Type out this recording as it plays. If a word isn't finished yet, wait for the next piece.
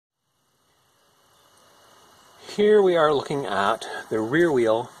Here we are looking at the rear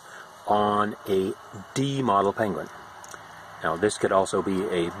wheel on a D model Penguin. Now this could also be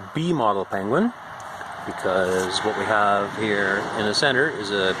a B model Penguin, because what we have here in the center is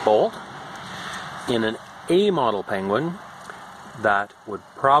a bolt. In an A model Penguin, that would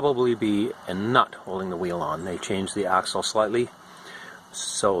probably be a nut holding the wheel on. They changed the axle slightly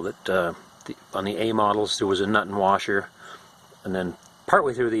so that on the A models there was a nut and washer, and then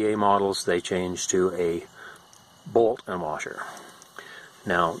partway through the A models they changed to a bolt and washer.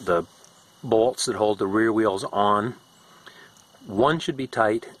 Now the bolts that hold the rear wheels on, one should be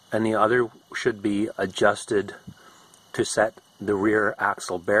tight and the other should be adjusted to set the rear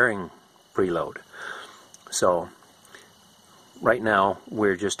axle bearing preload. So right now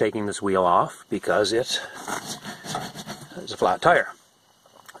we're just taking this wheel off because it is a flat tire.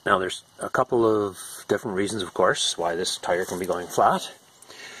 Now there's a couple of different reasons, of course, why this tire can be going flat.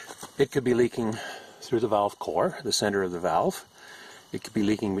 It could be leaking through the valve core, the center of the valve. It could be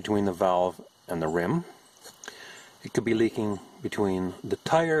leaking between the valve and the rim. It could be leaking between the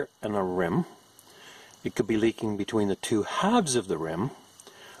tire and the rim. It could be leaking between the two halves of the rim,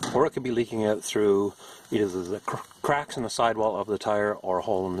 or it could be leaking out through either the cracks in the sidewall of the tire or a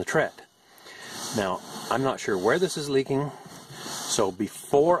hole in the tread. Now, I'm not sure where this is leaking, so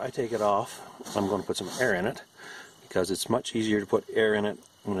before I take it off, I'm going to put some air in it, because it's much easier to put air in it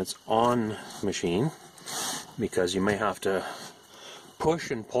when it's on the machine, because you may have to push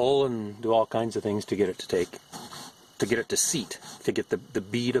and pull and do all kinds of things to get it to seat, to get the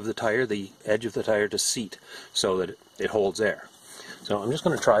bead of the tire, the edge of the tire to seat so that it holds air. So I'm just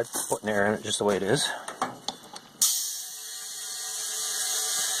going to try putting air in it just the way it is.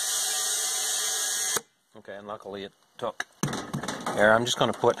 Okay, and luckily it took air. I'm just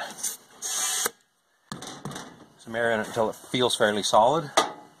going to put some air in it until it feels fairly solid.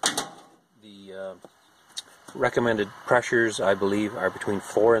 The recommended pressures, I believe, are between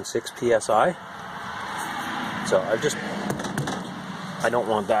 4 and 6 psi. So I don't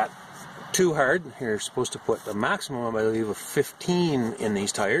want that too hard. You're supposed to put a maximum, I believe, of 15 in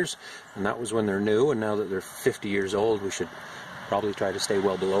these tires, and that was when they're new, and now that they're 50 years old, we should probably try to stay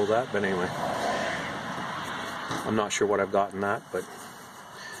well below that. But anyway, I'm not sure what I've got in that, but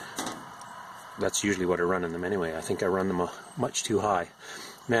that's usually what I run in them anyway. I think I run them much too high.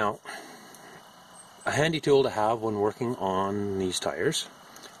 Now, a handy tool to have when working on these tires,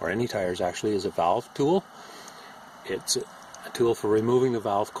 or any tires actually, is a valve tool. It's a tool for removing the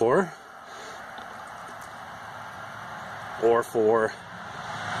valve core, or for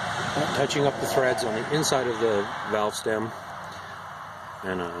touching up the threads on the inside of the valve stem,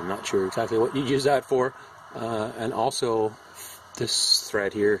 and I'm not sure exactly what you use that for. And also this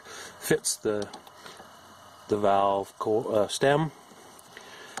thread here fits the valve stem,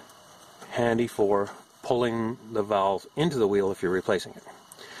 handy for pulling the valve into the wheel if you're replacing it.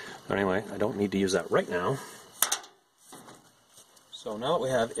 So anyway, I don't need to use that right now. So now that we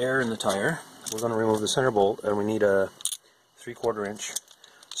have air in the tire, we're going to remove the center bolt, and we need a 3/4 inch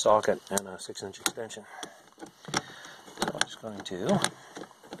socket and a 6-inch extension. So I'm just going to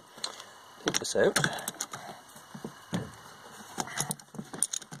take this out.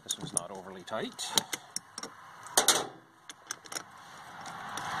 This one's not overly tight.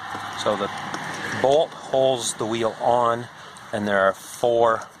 So the bolt holds the wheel on, and there are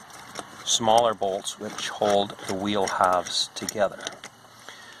 4 smaller bolts which hold the wheel halves together.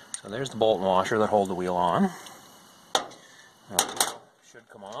 So there's the bolt and washer that hold the wheel on. Now, it should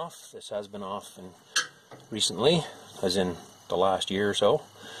come off. This has been off recently, as in the last year or so.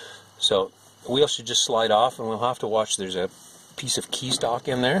 So the wheel should just slide off, and we'll have to watch. There's a piece of key stock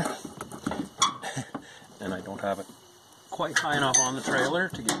in there, and I don't have it quite high enough on the trailer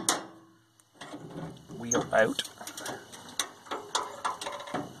to get the wheel out.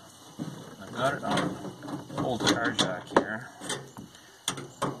 I've got it on an old car jack here.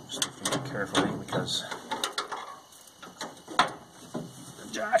 Just looking at it carefully because the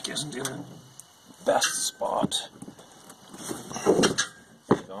jack isn't in the best spot.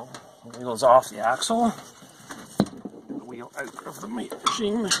 There you go. The wheel's off the axle. Get the wheel out of the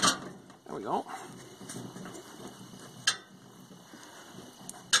machine. There we go.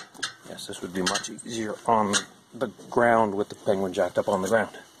 Yes, this would be much easier on the ground with the Penguin jacked up on the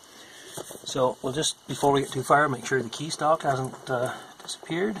ground. So we'll just, before we get too far, make sure the key stock hasn't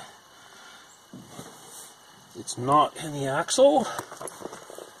disappeared. It's not in the axle.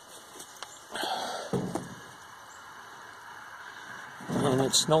 And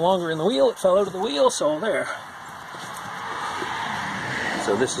it's no longer in the wheel, it fell out of the wheel, so there.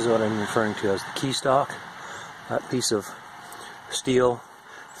 So this is what I'm referring to as the key stock. That piece of steel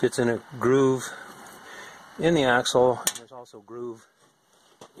fits in a groove in the axle. There's also a groove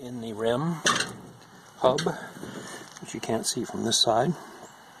in the rim hub, which you can't see from this side.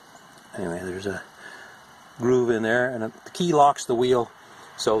 Anyway, there's a groove in there, and the key locks the wheel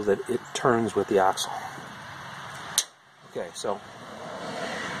so that it turns with the axle. Okay, so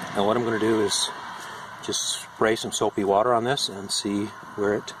now what I'm going to do is just spray some soapy water on this and see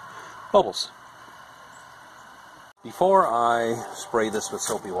where it bubbles. Before I spray this with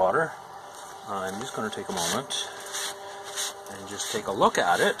soapy water, I'm just going to take a moment and just take a look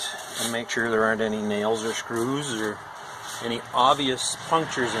at it and make sure there aren't any nails or screws or any obvious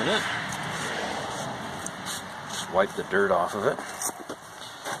punctures in it. Just wipe the dirt off of it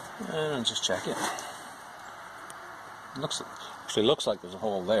and just check it. Actually looks like there's a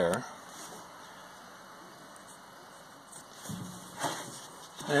hole there.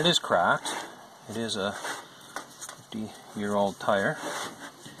 And it is cracked. It is a 50-year-old tire.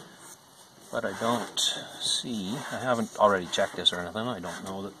 But I don't see, I haven't already checked this or anything, I don't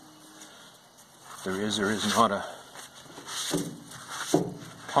know that there is or is not a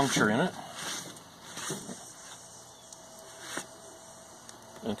puncture in it.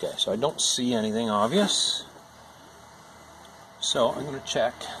 Okay, so I don't see anything obvious. So I'm going to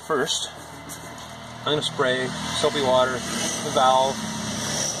check first. I'm going to spray soapy water, the valve,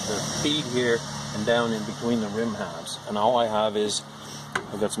 the feed here, and down in between the rim halves. And all I have is,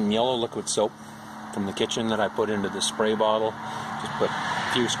 I've got some yellow liquid soap from the kitchen that I put into the spray bottle. Just put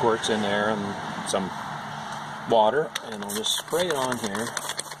a few squirts in there and some water, and I'll just spray it on here.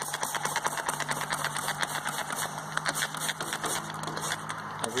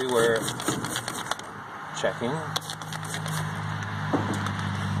 Everywhere, checking.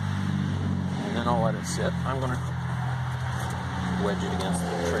 And then I'll let it sit. I'm going to wedge it against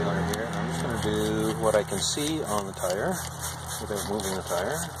the trailer here. I'm just going to do what I can see on the tire without moving the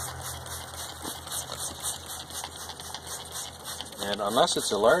tire. And unless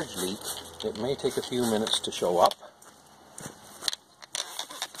it's a large leak, it may take a few minutes to show up.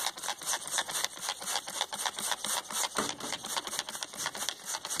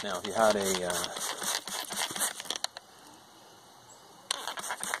 Now, if you had a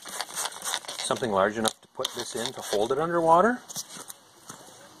something large enough to put this in to hold it underwater,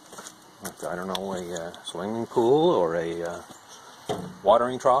 like, I don't know, a swimming pool or a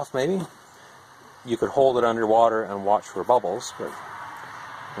watering trough maybe, you could hold it underwater and watch for bubbles. But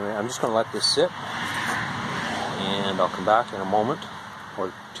anyway, I'm just going to let this sit, and I'll come back in a moment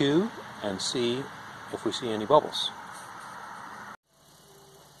or two and see if we see any bubbles.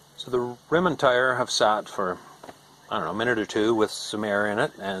 So the rim and tire have sat for, I don't know, a minute or two with some air in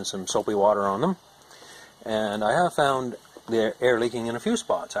it and some soapy water on them. And I have found the air leaking in a few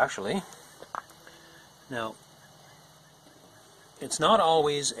spots, actually. Now, it's not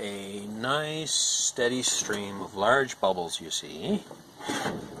always a nice, steady stream of large bubbles you see.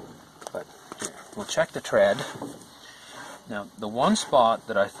 But here, we'll check the tread. Now, the one spot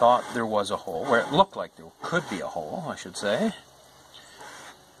that I thought there was a hole, where it looked like there could be a hole, I should say.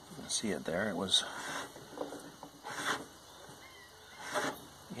 You can see it there. It was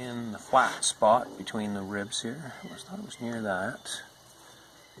in the flat spot between the ribs here. I thought it was near that.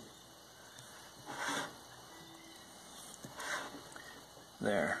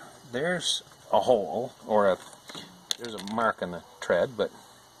 There's a hole, or there's a mark in the tread, but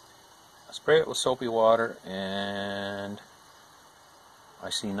I spray it with soapy water and I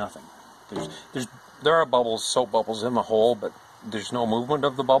see nothing. There are bubbles, soap bubbles in the hole, but there's no movement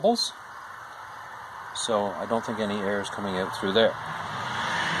of the bubbles, so I don't think any air is coming out through there.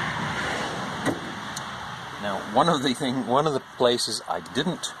 Now, one of the places I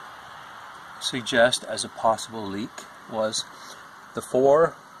didn't suggest as a possible leak was the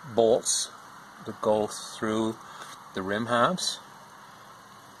 4 bolts that go through the rim halves.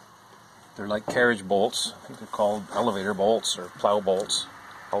 They're like carriage bolts. I think they're called elevator bolts or plow bolts.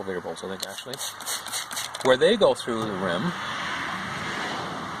 Elevator bolts, I think, actually. Where they go through the rim,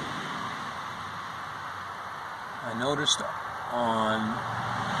 I noticed on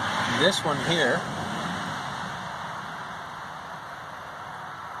this one here,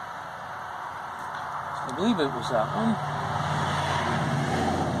 I believe it was that one.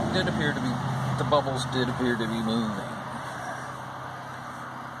 Did appear to be, the bubbles did appear to be moving.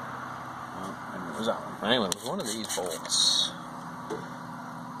 Well, maybe it was that one. Anyway, it was one of these bolts.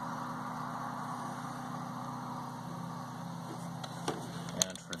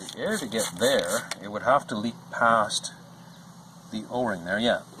 And for the air to get there, it would have to leak past the O-ring there.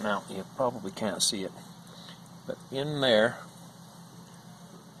 Yeah, now you probably can't see it, but in there,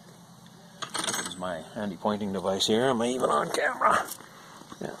 this is my handy pointing device here. Am I even on camera?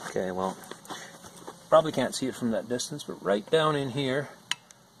 Yeah, okay, well, probably can't see it from that distance, but right down in here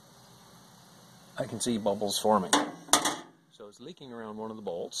I can see bubbles forming. So it's leaking around one of the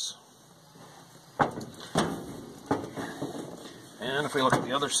bolts. And if we look at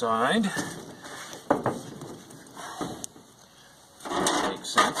the other side, it makes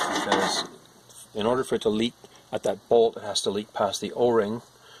sense, because in order for it to leak at that bolt, it has to leak past the O-ring,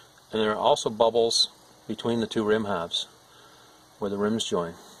 and there are also bubbles between the two rim halves where the rims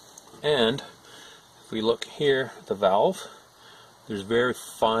join. And if we look here at the valve, there's very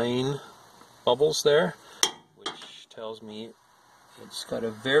fine bubbles there, which tells me it's got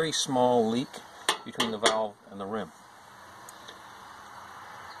a very small leak between the valve and the rim.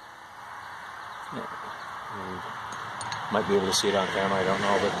 Yeah. You might be able to see it on camera, I don't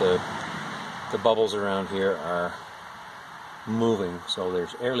know, but the bubbles around here are moving, so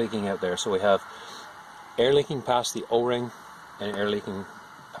there's air leaking out there. So we have air leaking past the O-ring and air leaking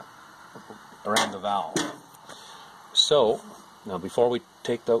around the valve. So now, before we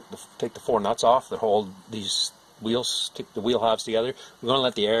take the 4 nuts off that hold these wheels, the wheel halves together, we're going to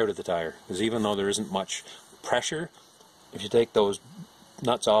let the air out of the tire, because even though there isn't much pressure, if you take those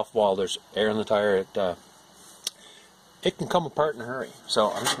nuts off while there's air in the tire, it can come apart in a hurry.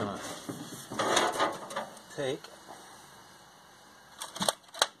 So I'm just going to take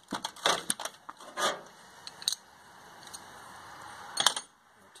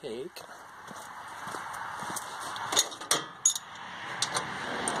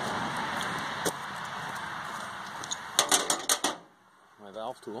my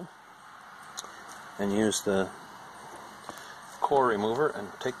valve tool and use the core remover and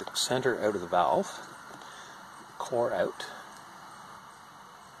take the center out of the valve, core out.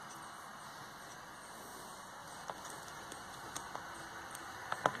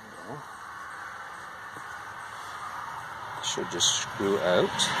 Should just screw out.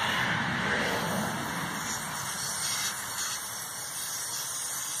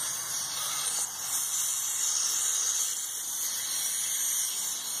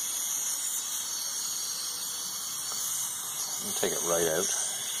 And take it right out.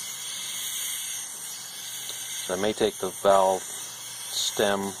 So I may take the valve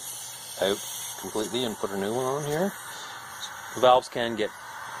stem out completely and put a new one on here. The valves can get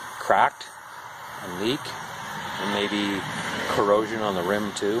cracked and leak, and maybe corrosion on the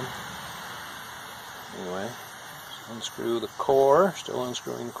rim too. Anyway, unscrew the core. Still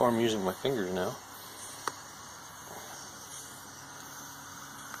unscrewing the core. I'm using my fingers now.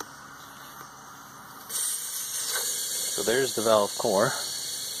 So there's the valve core.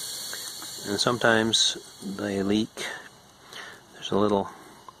 And sometimes they leak. There's a little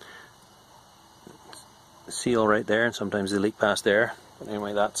seal right there, and sometimes they leak past there. But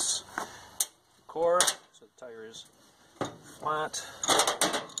anyway, that's the core. So the tire is flat.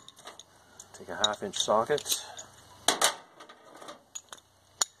 Take a 1/2-inch socket.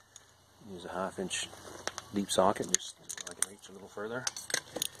 Use a 1/2-inch deep socket just so I can reach a little further.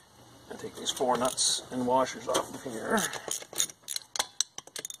 And take these 4 nuts and washers off of here.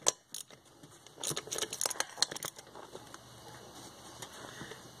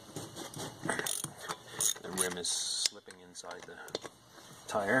 The rim is slipping inside the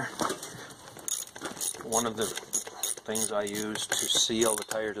tire. One of the things I use to seal the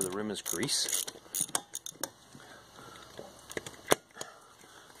tire to the rim is grease.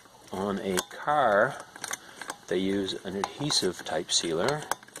 On a car, they use an adhesive type sealer,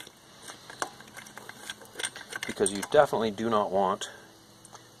 because you definitely do not want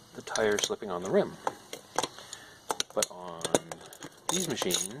the tire slipping on the rim. But on these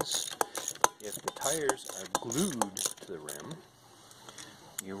machines, if the tires are glued to the rim,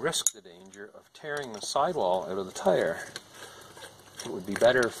 you risk the danger of tearing the sidewall out of the tire. It would be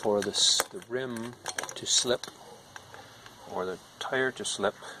better for the rim to slip, or the tire to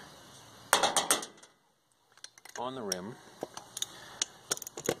slip on the rim.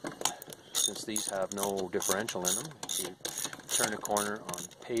 Since these have no differential in them, if you turn a corner on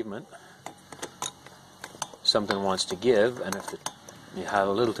pavement, something wants to give, and if you have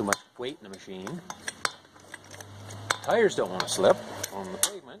a little too much weight in the machine, tires don't want to slip on the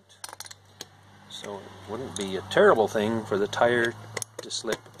pavement, so it wouldn't be a terrible thing for the tire to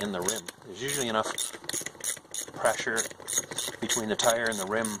slip in the rim. There's usually enough pressure between the tire and the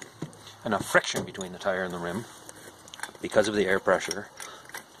rim, enough friction between the tire and the rim because of the air pressure,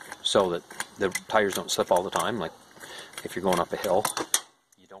 so that the tires don't slip all the time. Like if you're going up a hill,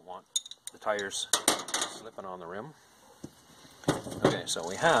 you don't want the tires slipping on the rim. Okay, so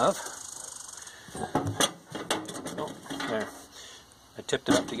we have, oh, there. I tipped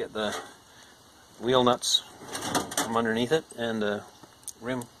it up to get the wheel nuts from underneath it, and the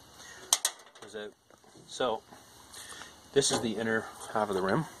rim was out So this is the inner half of the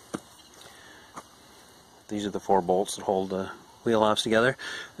rim. These are the 4 bolts that hold the wheel halves together,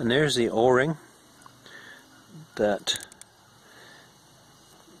 and there's the O-ring that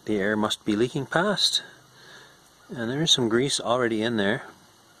the air must be leaking past, and there's some grease already in there.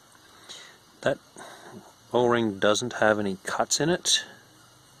 That O-ring doesn't have any cuts in it,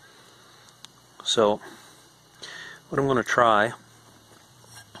 so what I'm going to try,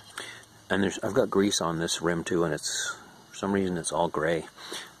 and I've got grease on this rim too, and it's for some reason it's all gray.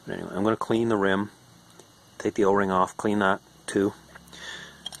 But anyway, I'm going to clean the rim, take the O-ring off, clean that too.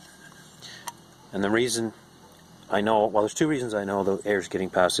 And the reason I know, well, there's 2 reasons I know the air's getting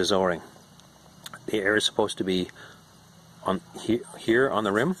past this O-ring. The air is supposed to be on here on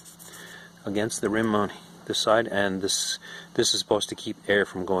the rim, against the rim on this side, and this is supposed to keep air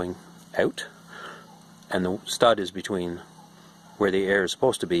from going out, and the stud is between where the air is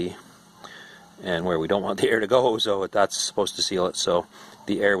supposed to be and where we don't want the air to go, so that's supposed to seal it. So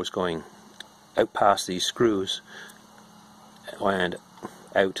the air was going out past these screws and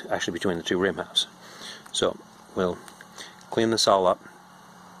out actually between the 2 rim halves. So we'll clean this all up,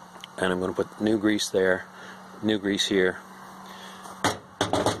 and I'm going to put new grease there, new grease here,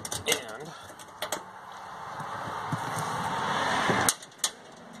 and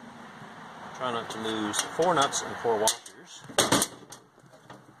try not to lose 4 nuts and 4 washers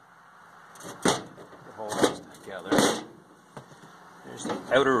to hold this together. There's the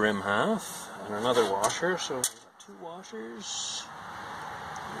outer rim half and another washer, so we've got 2 washers.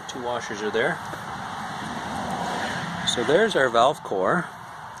 The 2 washers are there. So there's our valve core,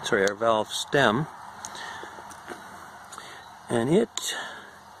 sorry, our valve stem, and it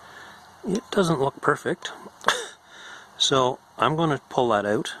doesn't look perfect. So I'm going to pull that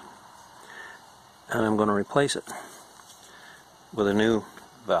out, and I'm going to replace it with a new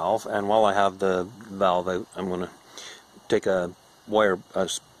valve. And while I have the valve out, I'm going to take a wire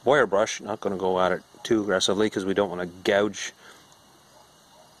brush. Not going to go at it too aggressively because we don't want to gouge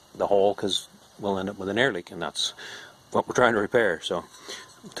the hole, because we'll end up with an air leak, and that's what we're trying to repair. So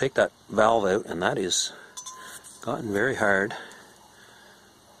we'll take that valve out, and that is gotten very hard,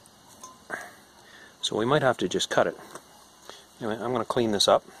 so we might have to just cut it. Anyway, I'm going to clean this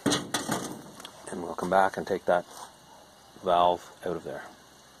up, and we'll come back and take that valve out of there.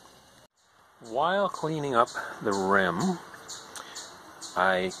 While cleaning up the rim,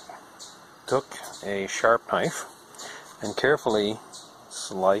 I took a sharp knife and carefully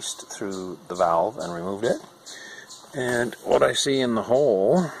sliced through the valve and removed it. And what I see in the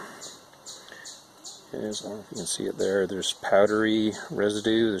hole is, I don't know if you can see it there, there's powdery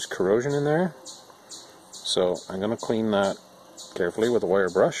residue, there's corrosion in there. So I'm going to clean that carefully with a wire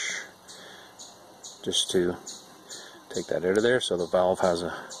brush, just to take that out of there so the valve has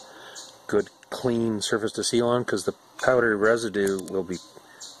a good clean surface to seal on, because the powdery residue will be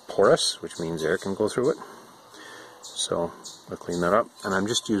porous, which means air can go through it. So I'll clean that up, and I'm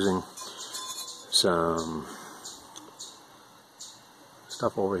just using some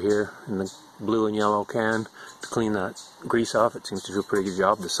stuff over here in the blue and yellow can to clean that grease off. It seems to do a pretty good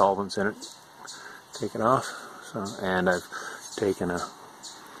job. The solvent's in it, take it off. So, and I've taken a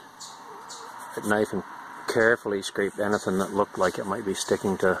knife and carefully scraped anything that looked like it might be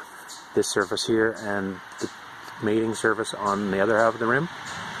sticking to this surface here and the mating surface on the other half of the rim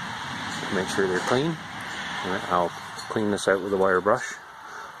to make sure they're clean. And I'll clean this out with a wire brush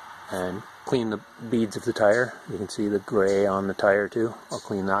and clean the beads of the tire. You can see the gray on the tire too. I'll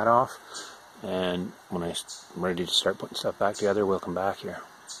clean that off, and when I'm ready to start putting stuff back together, we'll come back here.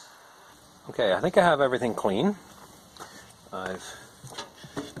 Okay, I think I have everything clean. I've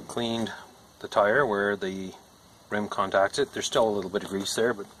cleaned the tire where the rim contacts it. There's still a little bit of grease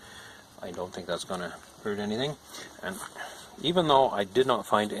there, but I don't think that's going to hurt anything. And even though I did not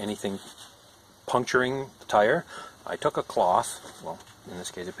find anything puncturing the tire, I took a cloth, well, in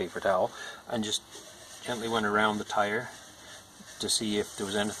this case a paper towel, and just gently went around the tire to see if there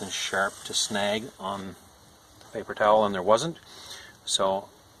was anything sharp to snag on the paper towel, and there wasn't. So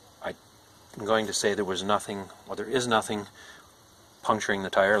I'm going to say there was nothing, well, there is nothing puncturing the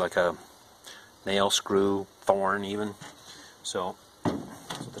tire, like a nail, screw, thorn even. So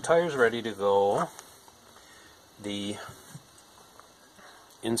the tire's ready to go. The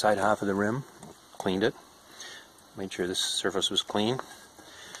inside half of the rim, cleaned it, made sure this surface was clean.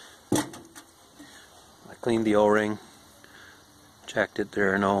 I cleaned the O-ring, checked it,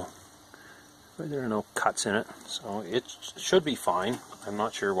 there are no cuts in it, so it should be fine. I'm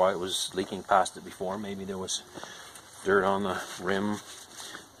not sure why it was leaking past it before. Maybe there was dirt on the rim.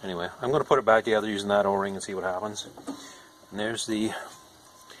 Anyway, I'm going to put it back together using that O-ring and see what happens. And there's the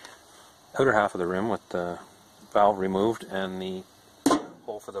outer half of the rim with the valve removed and the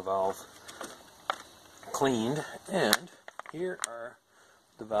hole for the valve cleaned. And here are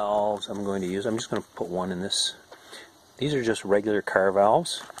the valves I'm going to use. I'm just going to put one in this. These are just regular car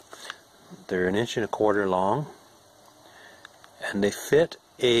valves. They're 1.25 inches long, and they fit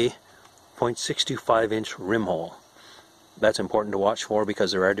a 0.625 inch rim hole. That's important to watch for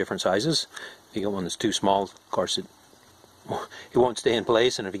because there are different sizes. If you get one that's too small, of course it won't stay in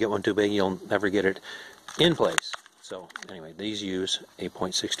place, and if you get one too big, you'll never get it in place. So anyway, these use a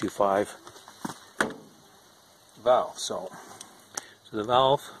 0.625 valve. So the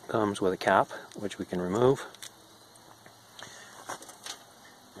valve comes with a cap, which we can remove.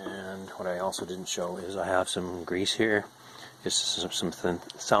 And what I also didn't show is I have some grease here. This is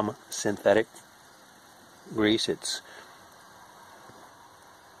some synthetic grease. It's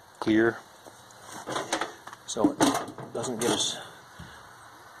clear, so it doesn't get us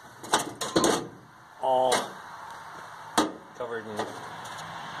all covered in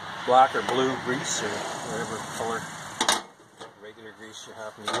black or blue grease or whatever color regular grease you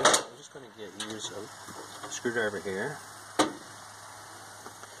happen to use. I'm just going to use a screwdriver here.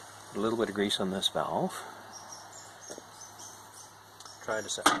 A little bit of grease on this valve. Try to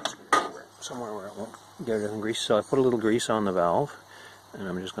set the screwdriver somewhere where it won't get everything grease. So I put a little grease on the valve, and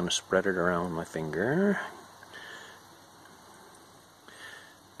I'm just going to spread it around my finger.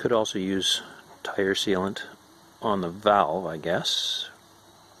 Could also use tire sealant on the valve, I guess.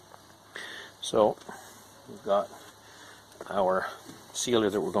 So we've got our sealer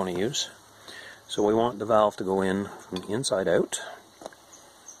that we're going to use. So we want the valve to go in from the inside out.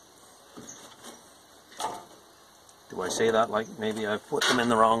 Do I say that like maybe I've put them in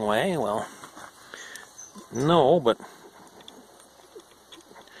the wrong way? Well, no, but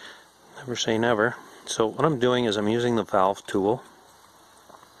never say never. So what I'm doing is I'm using the valve tool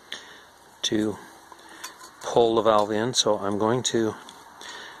to pull the valve in. So I'm going to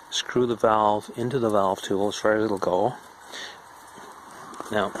screw the valve into the valve tool as far as it'll go.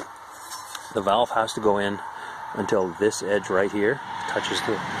 Now, the valve has to go in until this edge right here touches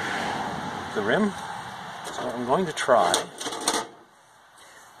the rim. So I'm going to try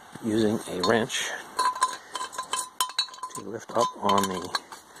using a wrench to lift up on the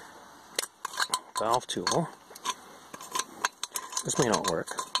valve tool. This may not work.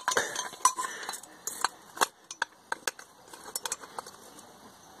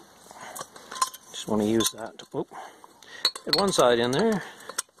 Just want to use that to get one side in there.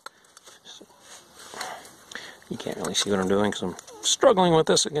 So you can't really see what I'm doing because I'm struggling with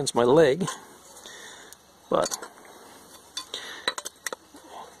this against my leg. But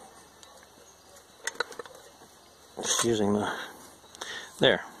just using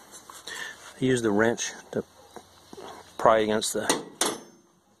there. I use the wrench to pry against the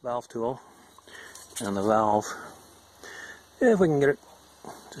valve tool, and the valve, if we can get it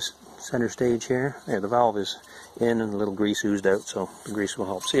to center stage here. There, the valve is in and a little grease oozed out, so the grease will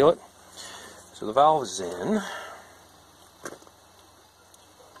help seal it. So the valve is in.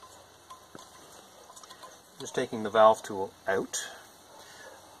 Just taking the valve tool out,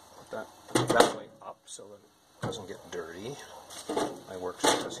 put that way up so that it doesn't get dirty. My work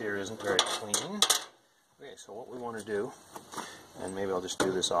surface here isn't very clean. Okay, so what we want to do, and maybe I'll just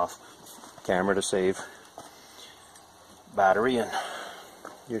do this off camera to save battery and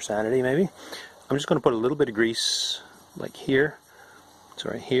your sanity maybe. I'm just going to put a little bit of grease like here,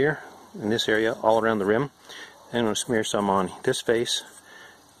 sorry, here, in this area, all around the rim. And I'm going to smear some on this face,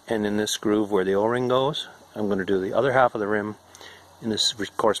 and in this groove where the O-ring goes. I'm going to do the other half of the rim in this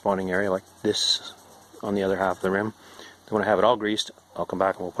corresponding area, like this on the other half of the rim. Then when I have it all greased, I'll come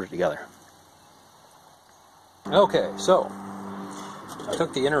back and we'll put it together. Okay, so I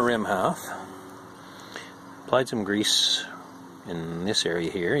took the inner rim half, applied some grease in this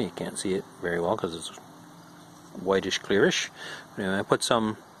area here. You can't see it very well because it's whitish clearish. Anyway, I put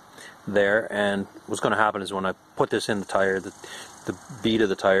some there, and what's going to happen is when I put this in the tire, the bead of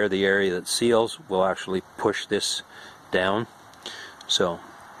the tire, the area that seals, will actually push this down. So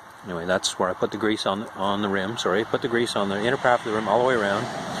anyway, that's where I put the grease on the rim. Sorry, put the grease on the inner half of the rim all the way around.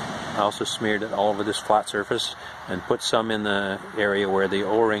 I also smeared it all over this flat surface and put some in the area where the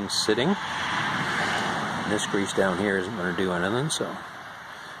O-ring's sitting. And this grease down here isn't going to do anything, so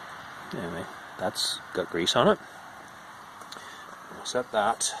anyway, that's got grease on it. I'll set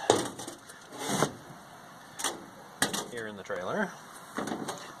that here in the trailer.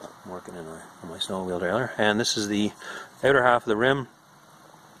 I'm working in my snowmobile trailer, and this is the outer half of the rim,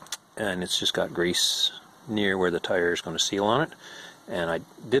 and it's just got grease near where the tire is going to seal on it. And I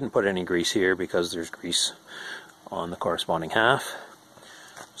didn't put any grease here because there's grease on the corresponding half.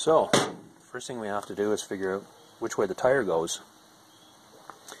 So First thing we have to do is figure out which way the tire goes.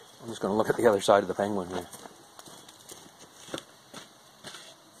 I'm just going to look at the other side of the Penguin here.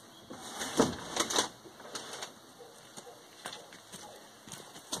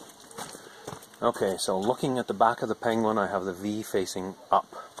 Okay, so looking at the back of the Penguin, I have the V facing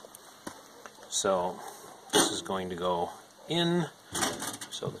up. So this is going to go in,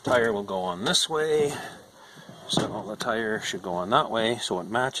 so the tire will go on this way. So the tire should go on that way, so it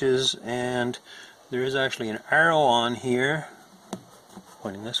matches, and there is actually an arrow on here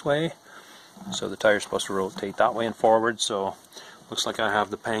pointing this way. So the tire is supposed to rotate that way and forward, so looks like I have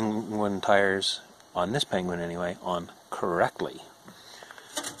the Penguin tires, on this Penguin anyway, on correctly.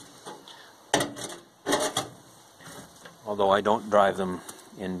 Although I don't drive them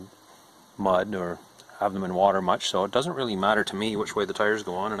in mud or have them in water much, so it doesn't really matter to me which way the tires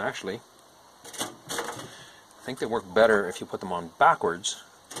go on, and actually I think they work better if you put them on backwards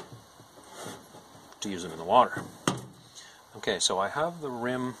to use them in the water. Okay, so I have the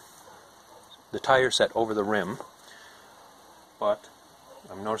rim, the tire set over the rim, but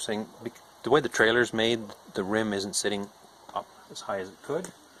I'm noticing the way the trailer's made, the rim isn't sitting up as high as it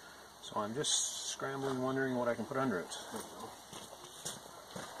could. So I'm just scrambling, wondering what I can put under it. There we go.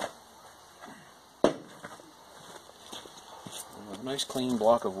 A nice clean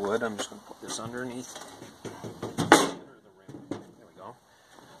block of wood. I'm just going to put this underneath the rim. There we go.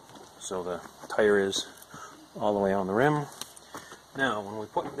 So the tire is all the way on the rim. Now, when we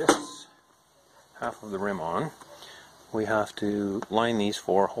put this half of the rim on, we have to line these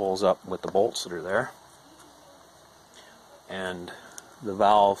 4 holes up with the bolts that are there. And the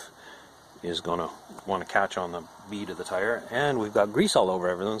valve is going to want to catch on the bead of the tire, and we've got grease all over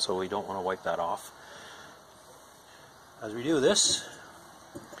everything, so we don't want to wipe that off. As we do this,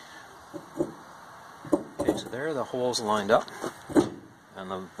 okay, so there the holes lined up,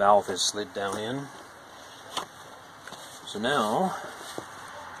 and the valve is slid down in. So now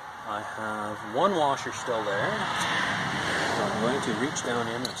I have 1 washer still there, so I'm going to reach down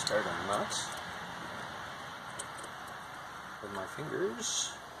in and start a nut with my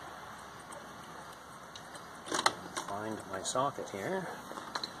fingers. Find my socket here,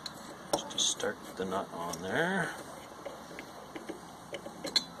 just to start the nut on there.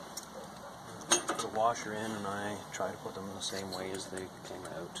 Put the washer in, and I try to put them the same way as they came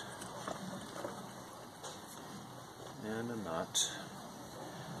out. And a nut.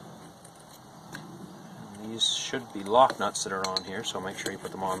 And these should be lock nuts that are on here, so make sure you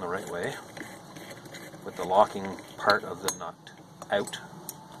put them on the right way, with the locking part of the nut out.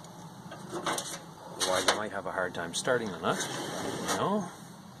 Otherwise I might have a hard time starting the nut. No.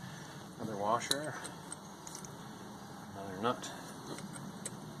 Another washer. Another nut.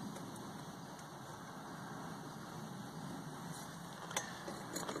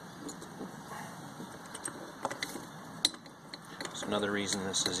 So another reason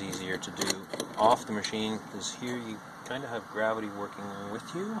this is easier to do off the machine is here you kind of have gravity working with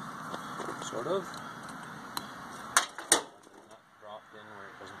you, sort of. Nut dropped in where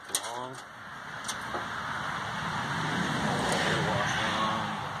it doesn't belong.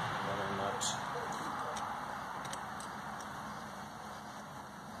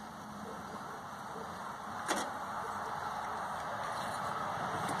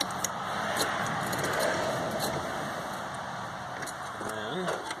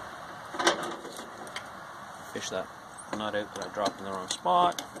 Fish that nut out that I dropped in the wrong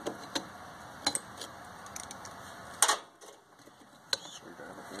spot.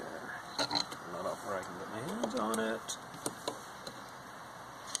 Screwdriver here. Nut up where I can get my hands on it.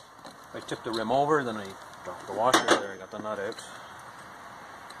 If I tip the rim over, then I drop the washer. There, I got the nut out.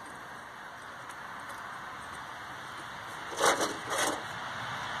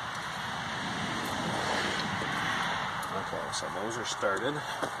 Okay, so those are started.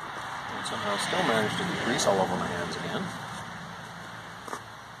 And somehow still managed to get grease all over my hands again.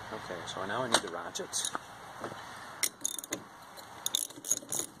 Okay, so now I need the ratchets.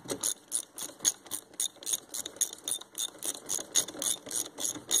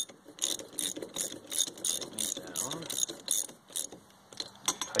 Tighten these down.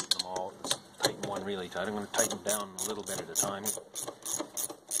 Tighten them all. Let's tighten one really tight. I'm going to tighten down a little bit at a time. So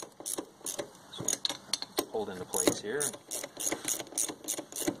hold into place here.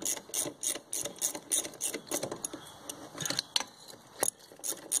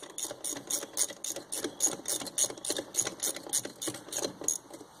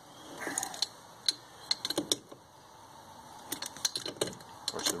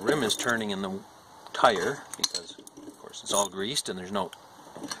 The rim is turning in the tire because, of course, it's all greased and there's no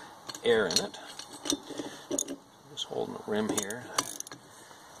air in it. Just holding the rim here,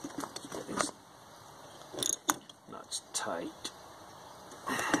 getting tight.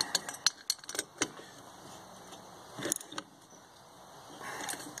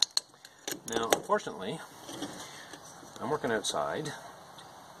 Now, unfortunately, I'm working outside,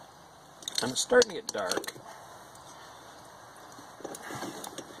 and it's starting to get dark.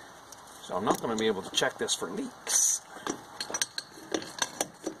 So I'm not going to be able to check this for leaks.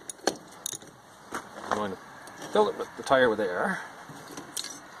 I'm going to fill it with the tire with air,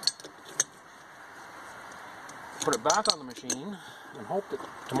 put it back on the machine, and hope that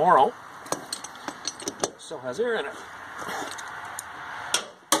tomorrow it still has air in it.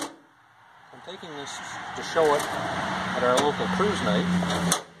 I'm taking this to show it at our local cruise night.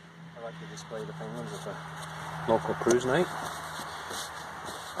 I like to display the penguins at a local cruise night.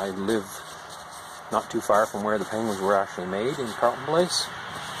 I live not too far from where the penguins were actually made in Carlton Place.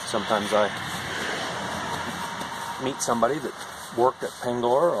 Sometimes I meet somebody that worked at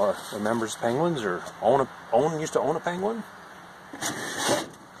Pengor or remembers penguins or used to own a penguin.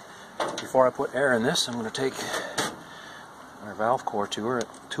 Before I put air in this, I'm going to take our valve core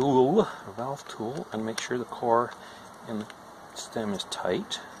valve tool, and make sure the core in the stem is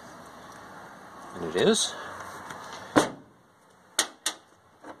tight. And it is. So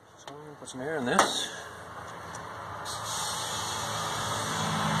I'm going to put some air in this.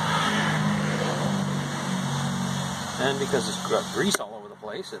 And because it's got grease all over the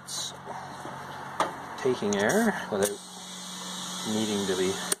place, it's taking air without needing to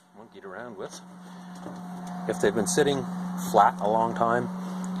be monkeyed around with. If they've been sitting flat a long time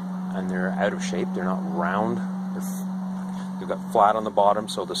and they're out of shape, they're not round, they've got flat on the bottom,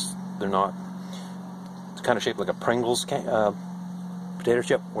 so they're not, it's kind of shaped like a Pringles potato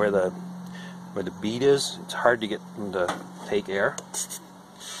chip where the bead is. It's hard to get them to take air. So,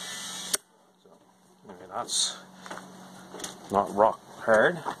 okay, that's not rock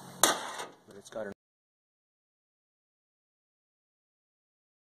hard, but it's got an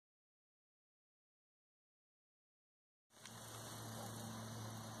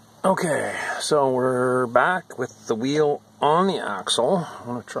okay, so we're back with the wheel on the axle. I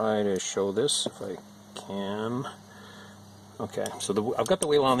want to try to show this if I can. Okay, so I've got the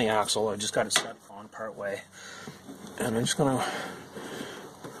wheel on the axle. I just got it set on part way, and I'm just going to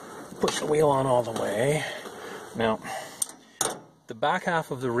push the wheel on all the way. Now, the back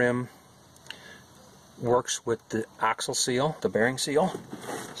half of the rim works with the axle seal, the bearing seal,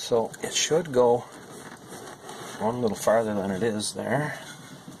 so it should go one a little farther than it is there.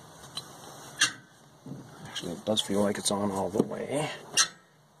 Actually, it does feel like it's on all the way.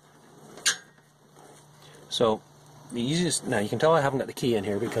 So the easiest, now you can tell I haven't got the key in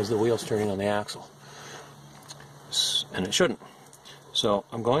here because the wheel's turning on the axle, and it shouldn't. So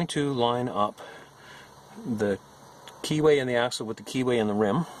I'm going to line up the keyway in the axle with the keyway in the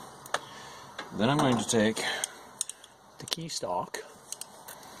rim. Then I'm going to take the key stock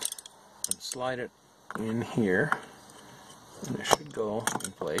and slide it in here, and it should go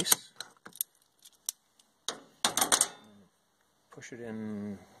in place. Push it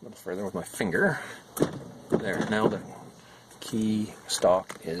in a little further with my finger. There, now the key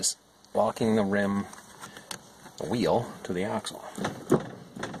stock is locking the rim, the wheel, to the axle.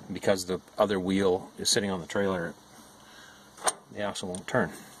 Because the other wheel is sitting on the trailer, the axle won't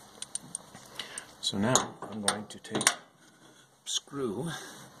turn. So now I'm going to take a screw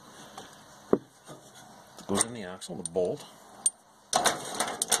that goes in the axle, the bolt. Sorry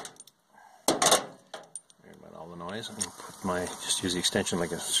about all the noise. I'm going to put just use the extension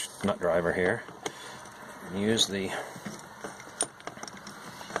like a nut driver here, and use the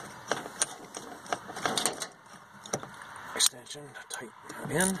extension to tighten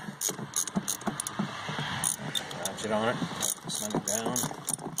it in. Ratchet on it, snug it down.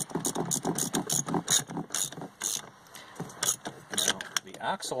 Now the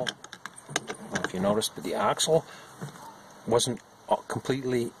axle, I don't know if you noticed, but the axle wasn't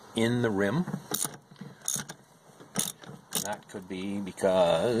completely in the rim. And that could be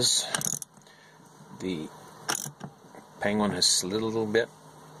because the Penguin has slid a little bit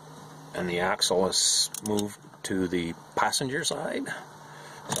and the axle has moved to the passenger side.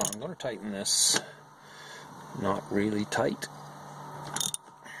 So I'm going to tighten this, not really tight.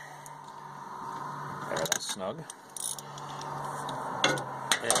 There, that's snug.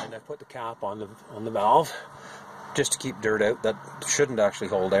 And I put the cap on the valve just to keep dirt out. That shouldn't actually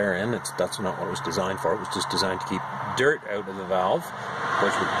hold air in. That's not what it was designed for. It was just designed to keep dirt out of the valve,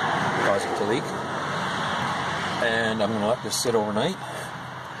 which would cause it to leak. And I'm going to let this sit overnight.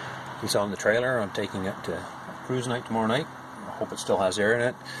 It's on the trailer. I'm taking it to cruise night tomorrow night. I hope it still has air in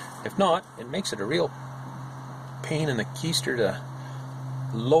it. If not, it makes it a real pain in the keister to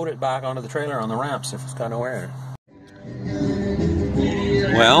load it back onto the trailer on the ramps if it's got no air in it.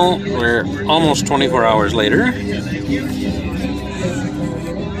 Well, we're almost 24 hours later.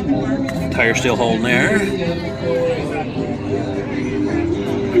 Tire's still holding there.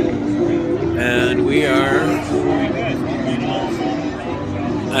 And we are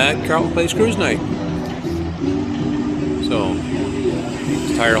at Carlton Place Cruise Night. So,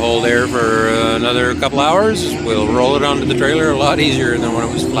 tire hold there for another couple hours. We'll roll it onto the trailer a lot easier than when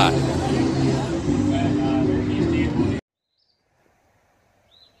it was flat.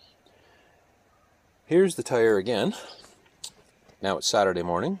 Here's the tire again. Now it's Saturday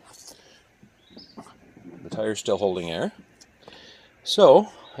morning. The tire's still holding air. So,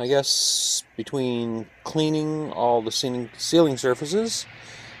 I guess between cleaning all the sealing surfaces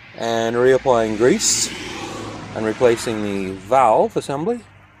and reapplying grease and replacing the valve assembly,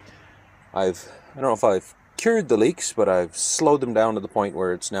 I don't know if I've cured the leaks, but I've slowed them down to the point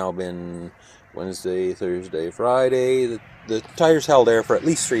where it's now been Wednesday, Thursday, Friday. The tire's held air for at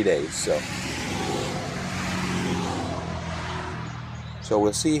least 3 days, so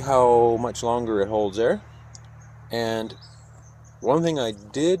we'll see how much longer it holds air. And one thing I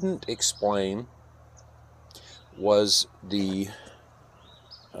didn't explain was the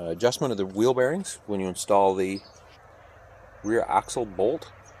adjustment of the wheel bearings when you install the rear axle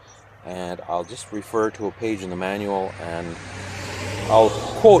bolt. And I'll just refer to a page in the manual, and I'll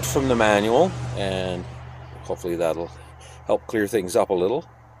quote from the manual, and hopefully that'll help clear things up a little,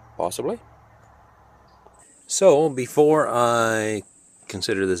 possibly. So before I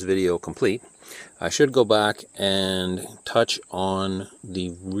consider this video complete, I should go back and touch on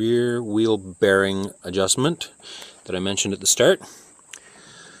the rear wheel bearing adjustment that I mentioned at the start.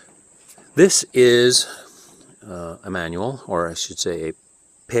 This is a manual, or I should say a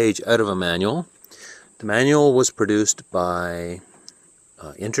page out of a manual. The manual was produced by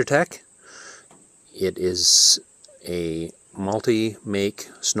Interec. It is a multi-make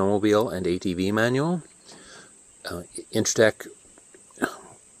snowmobile and ATV manual. Interec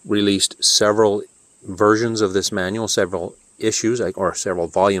released several versions of this manual, several issues, or several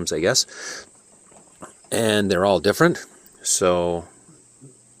volumes, I guess, and they're all different. So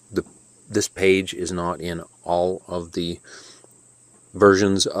this page is not in all of the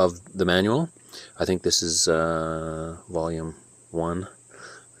versions of the manual. I think this is volume 1.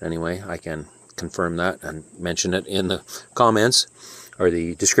 Anyway, I can confirm that and mention it in the comments or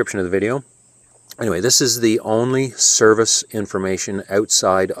the description of the video. Anyway, this is the only service information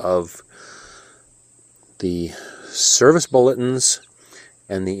outside of the service bulletins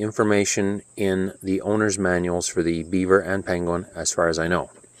and the information in the owner's manuals for the Beaver and Penguin, as far as I know.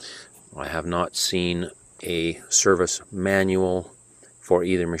 I have not seen a service manual for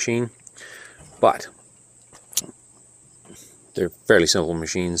either machine, but they're fairly simple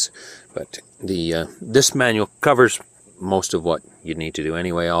machines. But the this manual covers most of what you need to do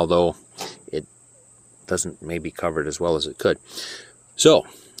anyway, although it doesn't maybe cover it as well as it could. So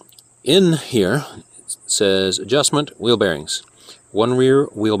in here it says adjustment wheel bearings. One rear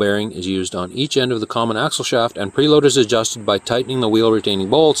wheel bearing is used on each end of the common axle shaft, and preload is adjusted by tightening the wheel retaining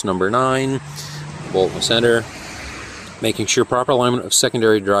bolts, number 9, bolt in the center, making sure proper alignment of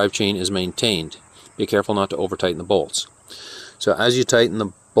secondary drive chain is maintained. Be careful not to over tighten the bolts. So as you tighten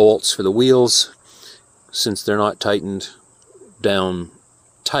the bolts for the wheels, since they're not tightened down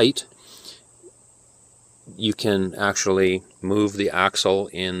tight, you can actually move the axle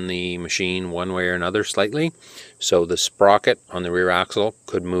in the machine one way or another slightly. So the sprocket on the rear axle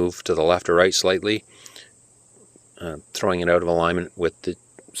could move to the left or right slightly, throwing it out of alignment with the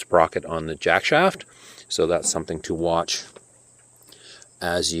sprocket on the jack shaft. So that's something to watch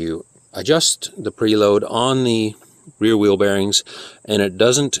as you adjust the preload on the rear wheel bearings. And it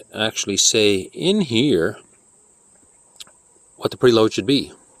doesn't actually say in here what the preload should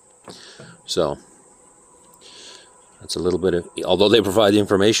be. So that's a little bit of, although they provide the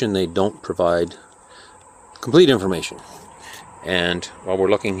information, they don't provide complete information. And while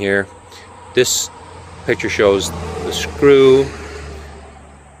we're looking here, this picture shows the screw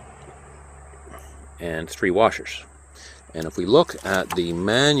and 3 washers. And if we look at the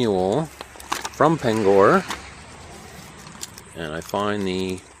manual from Pengor, and I find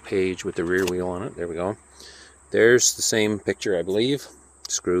the page with the rear wheel on it, there we go. There's the same picture, I believe.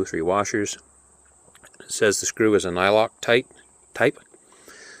 Screw, 3 washers. It says the screw is a nylock type. I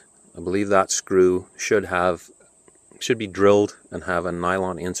believe that screw should be drilled and have a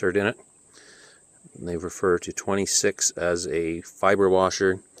nylon insert in it. And they refer to 26 as a fiber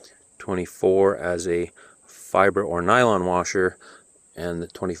washer, 24 as a fiber or nylon washer, and the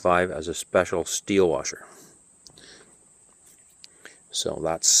 25 as a special steel washer. So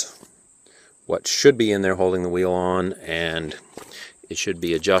that's what should be in there holding the wheel on, and it should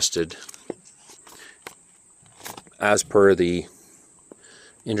be adjusted as per the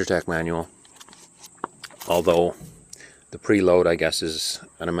Interec manual, although the preload, I guess, is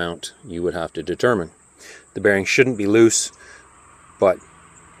an amount you would have to determine. The bearings shouldn't be loose, but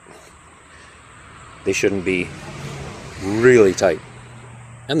they shouldn't be really tight,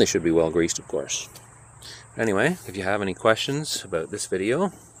 and they should be well greased, of course. Anyway, if you have any questions about this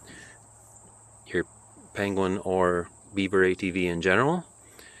video, your Penguin or Beaver ATV in general,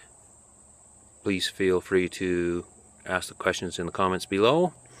 please feel free to ask the questions in the comments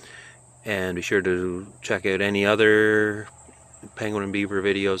below, and be sure to check out any other Penguin and Beaver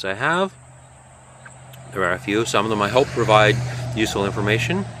videos I have. There are a few. Some of them I hope provide useful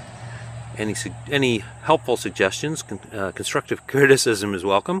information. Any helpful suggestions, constructive criticism is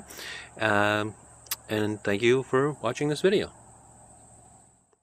welcome. And thank you for watching this video.